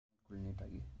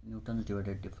ನೀಟಾಗಿ. Newton's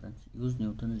divided difference. Use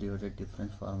Newton's divided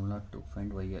difference formula to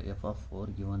find y f of 4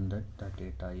 given that the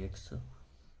data x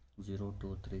 0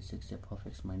 2 3 6 f of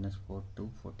x minus 4 2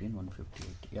 14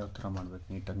 158. ಯಾವ ಥರ ಮಾಡಬೇಕು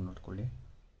ನೀಟಾಗಿ ನೋಡ್ಕೊಳ್ಳಿ.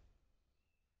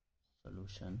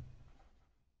 Solution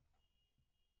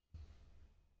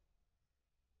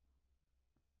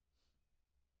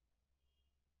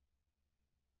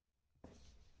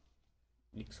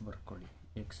X ಬರ್ಕೊಳ್ಳಿ.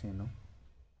 X ಏನು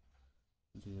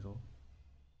 0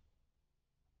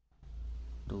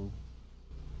 2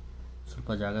 ಸ್ವಲ್ಪ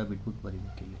ಜಾಗ ಬಿಟ್ಬಿಟ್ಟು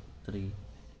ಬರೀಬೇಕು ಇಲ್ಲಿ 3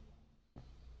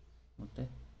 ಮತ್ತು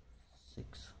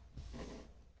 6.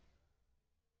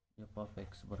 ಎಫ್ ಆಫ್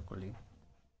ಎಕ್ಸ್ ಬರ್ಕೊಳ್ಳಿ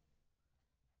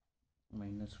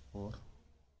 -4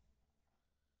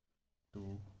 2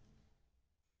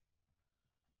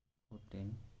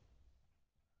 14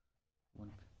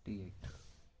 158.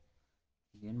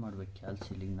 ಏನು ಮಾಡಬೇಕು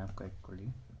ಕ್ಯಾಲ್ಸಿಲಿ ಜ್ಞಾಪಕ ಇಟ್ಕೊಳ್ಳಿ.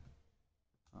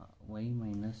 y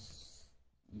minus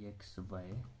X by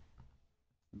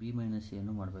B minus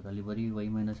ಏನು ಮಾಡಬೇಕು. ಅಲ್ಲಿ ಬರೀ y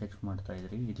ಮೈನಸ್ ಎಕ್ಸ್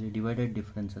ಮಾಡ್ತಾಯಿದ್ರಿ, ಇಲ್ಲಿ ಡಿವೈಡೆಡ್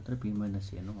ಡಿಫ್ರೆನ್ಸ್ ಹತ್ರ ಬಿ ಮೈನಸ್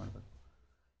ಏನು ಮಾಡಬೇಕು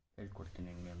ಹೇಳ್ಕೊಡ್ತೀನಿ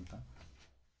ನಿಮಗೆ ಅಂತ.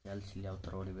 ಕ್ಯಾಲ್ಸಿಲಿ ಯಾವ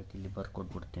ಥರ ಹೊಡಿಬೇಕು ಇಲ್ಲಿ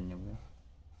ಬರ್ಕೊಟ್ಬಿಡ್ತೀನಿ ನಿಮಗೆ.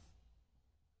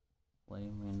 y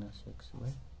minus X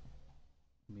by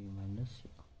B minus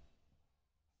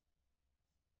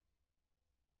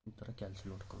ಈ ಥರ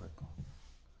ಕ್ಯಾಲ್ಸಿಲ್ ಹೊಡ್ಕೋಬೇಕು.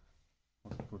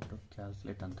 ಹೊಡ್ಬಿಟ್ಟು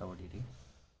ಕ್ಯಾಲ್ಕುಲೇಟ್ ಅಂತ ಹೊಡೀರಿ.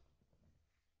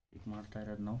 ಈಗ ಮಾಡ್ತಾ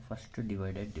ಇರೋದು ನಾವು ಫಸ್ಟ್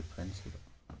ಡಿವೈಡೆಡ್ ಡಿಫ್ರೆನ್ಸ್. ಇದು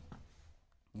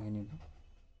ಏನಿದು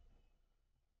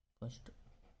ಫಸ್ಟ್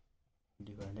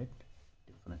ಡಿವೈಡೆಡ್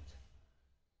ಡಿಫ್ರೆನ್ಸ್.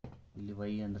 ಇಲ್ಲಿ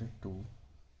y ಅಂದರೆ 2,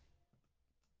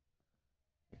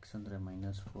 x ಅಂದರೆ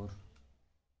 -4,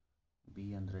 b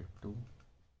ಅಂದರೆ 2,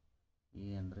 a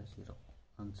ಅಂದರೆ 0.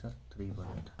 ಆನ್ಸರ್ 3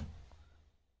 ಬರುತ್ತೆ.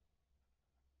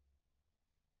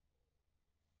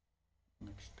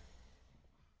 ನೆಕ್ಸ್ಟ್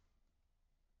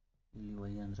ಇಲ್ಲಿ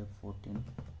y ಅಂದರೆ 14,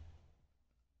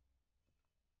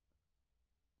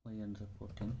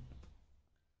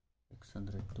 x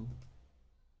ಅಂದರೆ 2,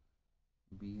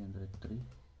 b ಅಂದರೆ 3,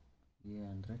 a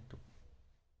ಅಂದರೆ 2.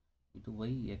 ಇದು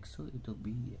y x, ಇದು b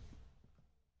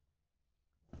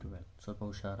 12. ಸ್ವಲ್ಪ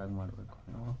ಹುಷಾರಾಗಿ ಮಾಡಬೇಕು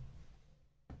ನಾವು.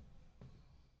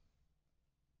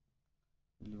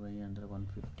 ಇಲ್ಲಿ y ಅಂದರೆ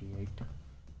 158,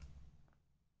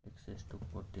 x ಎಷ್ಟು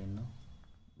 14,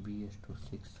 b ಎಷ್ಟು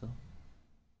 6,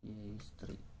 a is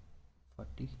 3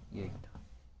 48.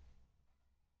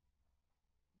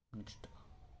 Next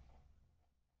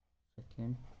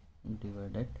second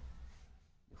divided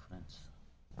difference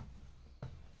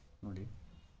ನೋಡಿ.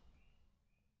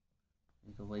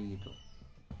 ಈಗ y ಇದು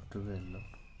 12,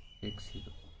 x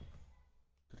ಇದು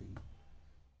 3.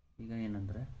 ಈಗ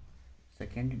ಏನಂದರೆ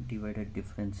ಸೆಕೆಂಡ್ ಡಿವೈಡೆಡ್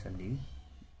ಡಿಫ್ರೆನ್ಸಲ್ಲಿ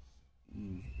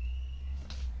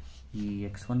ಈ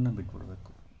x1ನ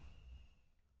ಬಿಟ್ಬಿಡ್ಬೇಕು.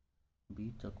 ಬಿ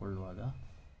ತಗೊಳ್ಳುವಾಗ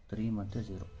 3 ಮತ್ತು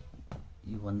 0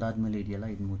 ಈ ಒಂದಾದ್ಮೇಲೆ ಇದೆಯಲ್ಲ,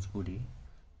 ಇದು ಮುಚ್ಚಿಬಿಡಿ,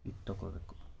 ಇದು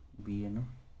ತಗೋಬೇಕು. ಬಿ ಏನು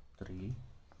 3,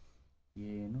 ಎ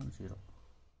ಏನು 0,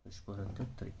 ಎಷ್ಟು ಬರುತ್ತೆ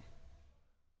 3.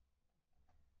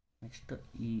 ನೆಕ್ಸ್ಟ್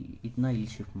ಇದನ್ನ ಇಲ್ಲಿ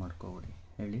ಶಿಫ್ಟ್ ಮಾಡ್ಕೊಬಿಡಿ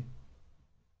ಹೇಳಿ.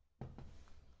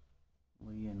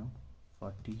 y ಏನು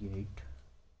 48,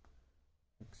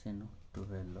 x ಏನು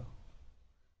 12,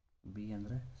 b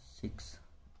ಅಂದರೆ 6,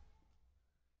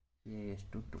 a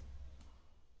ಎಷ್ಟು 2.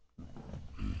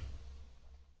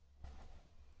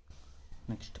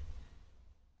 Next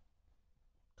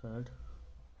third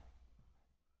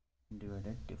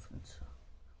divided difference.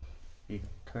 ಈಗ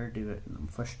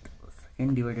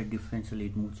ಸೆಕೆಂಡ್ ಡಿವೈಡೆಡ್ ಡಿಫ್ರೆನ್ಸಲ್ಲಿ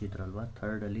ಇದು ಮುಚ್ಚಿದ್ರಲ್ವ,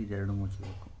 ಥರ್ಡಲ್ಲಿ ಇದೆರಡು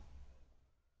ಮುಚ್ಚಬೇಕು.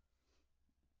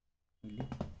 ಇಲ್ಲಿ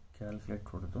ಕ್ಯಾಲ್ಕುಲೇಟ್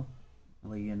ಹೊಡೆದು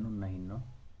y ಅನ್ನು 9,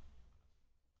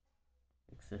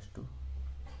 x ಎಷ್ಟು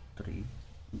 3,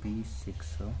 b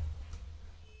 6,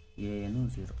 a ಏನು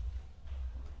 0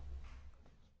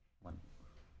 1.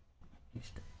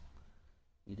 ಇಷ್ಟೇ.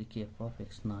 ಇದಕ್ಕೆ ಎಫ್ ಆಫ್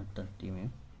ಎಕ್ಸ್ ನಾಟ್ ಅಂತೀವಿ.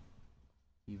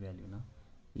 ಈ ವ್ಯಾಲ್ಯೂನ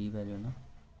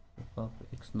F of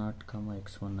X not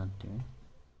x1 ಅಂತೀವಿ.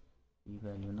 ಈ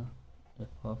ವ್ಯಾಲ್ಯೂನ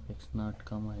F of X not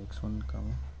x1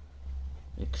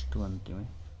 x2 ಅಂತೀವಿ.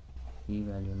 ಈ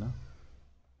ವ್ಯಾಲ್ಯೂನ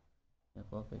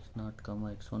F of X not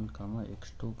x1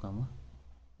 x2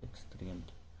 x3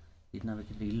 ಅಂತೀವಿ. ಇದನ್ನ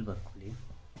ಬೇಕಿದ್ರೆ ಇಲ್ಲಿ ಬರ್ಕೊಳ್ಳಿ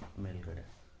ಮೇಲ್ಗಡೆ.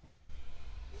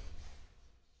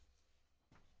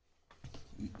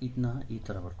 ಇದನ್ನ ಈ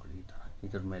ಥರ ಬರ್ಕೊಳ್ಳಿ, ಈ ಥರ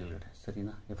ಇದ್ರ ಮೇಲ್ಗಡೆ,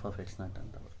 ಸರಿನಾ. ಎಫ್ ಆಫ್ ಎಕ್ಸ್ ನಾಟ್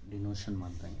ಅಂತ ಡಿನೋಷನ್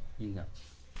ಮಾಡ್ದಂಗೆ. ಈಗ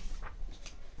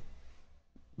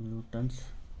ನ್ಯೂಟನ್ಸ್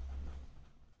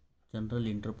ಜನರಲ್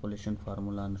ಇಂಟರ್ಪೋಲೇಷನ್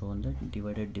ಫಾರ್ಮುಲಾ ಅಂದರೂ ಒಂದೇ,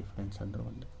 ಡಿವೈಡೆಡ್ ಡಿಫ್ರೆನ್ಸ್ ಅಂದರೂ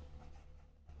ಒಂದೇ.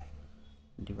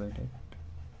 Divided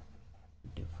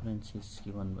difference is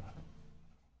given by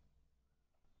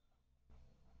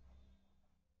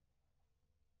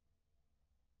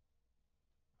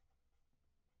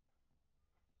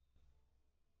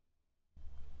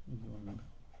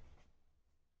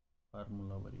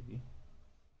formula ಬರೀರಿ.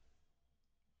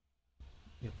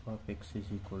 of x is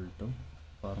equal to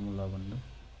formula ಒಂದು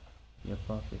f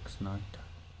of x naught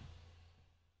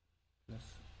plus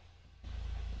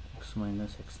x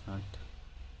minus x naught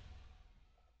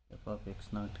f of x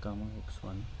naught comma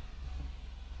x1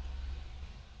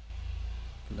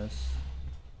 plus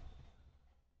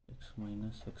x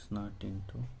minus x naught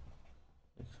into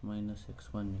x minus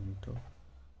x1 into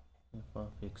f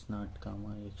of x naught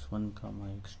comma x1 comma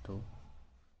x2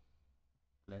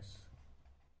 plus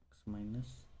x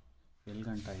minus ಎಲ್ಲಿ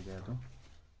ಗಂಟ ಇದೆ ಅದು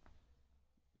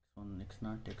x1 x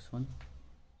naught x1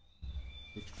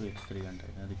 x2 x3 ಗಂಟ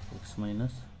ಇದೆ ಅದಕ್ಕೆ x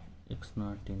minus x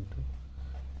naught into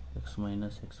x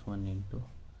minus x1 into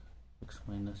x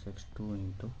minus x2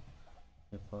 into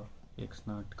f of x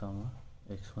naught comma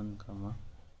x1 comma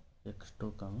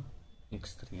x2 comma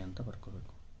x3 ಅಂತ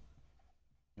ಬರ್ಕೋಬೇಕು.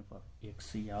 f of x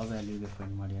ಯಾವ ವ್ಯಾಲ್ಯೂಗೆ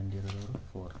find ಮಾಡಿ ಅಂದಿರೋದು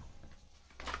 4.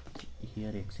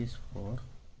 Here x is 4.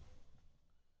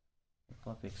 f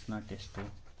of x naught ಎಷ್ಟು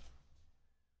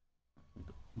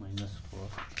ಇದು -4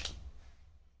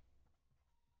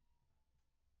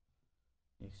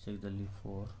 x ದಲ್ಲಿ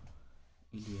 4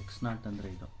 ಇಲ್ಲಿ x naught ಅಂದರೆ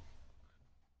ಇದು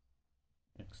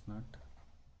x naught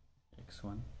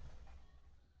x1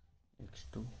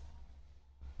 x2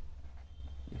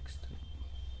 x3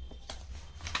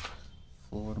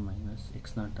 4 minus x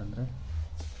naught ಅಂದರೆ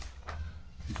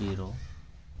 0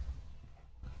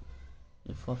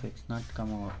 f of x naught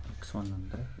comma x1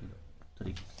 ಅಂದರೆ ಇದು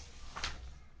 3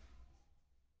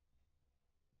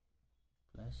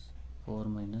 plus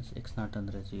 4 minus x naught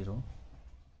ಅಂದರೆ 0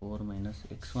 4 minus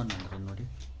x1 ಅಂದರೆ ನೋಡಿ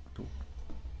 2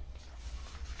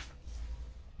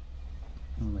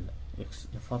 ಆಮೇಲೆ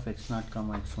f of x naught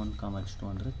comma x1 comma x2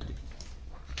 ಅಂದರೆ 3.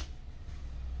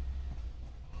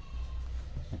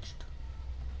 Next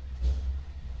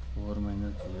 4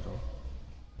 minus 0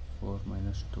 4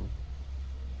 minus 2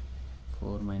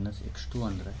 4 minus x2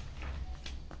 ಅಂದರೆ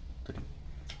 3.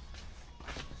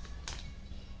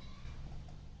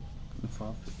 f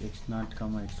of x naught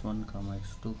comma x1 comma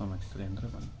x2 comma x3 ಅಂದರೆ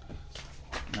 1.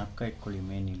 ನಾಲ್ಕ ಇಟ್ಕೊಳ್ಳಿ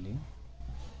ಮೇನ್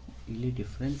ಇಲ್ಲಿ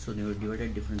ಡಿಫ್ರೆನ್ಸು ನೀವು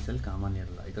ಡಿವೈಡೆಡ್ ಡಿಫ್ರೆನ್ಸಲ್ಲಿ ಕಾಮನ್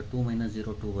ಇರಲ್ಲ. ಈಗ 2 minus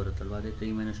 0 2 ಬರುತ್ತಲ್ವ, ಅದೇ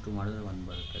 3 minus 2 ಮಾಡಿದ್ರೆ 1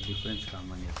 ಬರುತ್ತೆ. ಡಿಫ್ರೆನ್ಸ್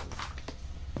ಕಾಮನ್ ಇರಲ್ಲ.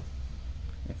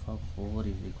 f of 4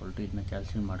 is equal to ಇದನ್ನ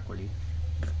ಕ್ಯಾಲ್ಸಿಲ್ ಮಾಡ್ಕೊಳ್ಳಿ,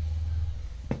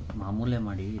 ಮಾಮೂಲೇ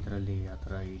ಮಾಡಿ, ಇದರಲ್ಲಿ ಆ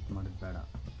ಥರ ಇದು ಮಾಡೋದು ಬೇಡ.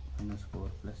 -4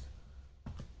 ಪ್ಲಸ್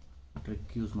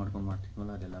ಟ್ರಿಕ್ ಯೂಸ್ ಮಾಡ್ಕೊಂಡು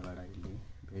ಮಾಡ್ತಿದ್ವಲ್ಲ ಅದೆಲ್ಲ ಬೇಡ, ಇಲ್ಲಿ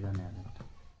ಬೇಗನೆ ಆಗುತ್ತೆ.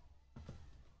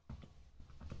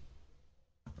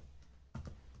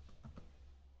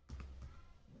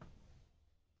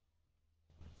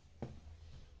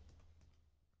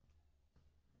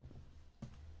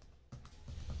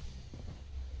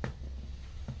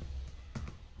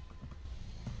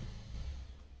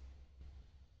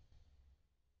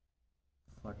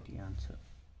 The answer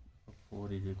 4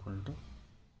 is equal to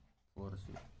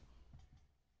 40.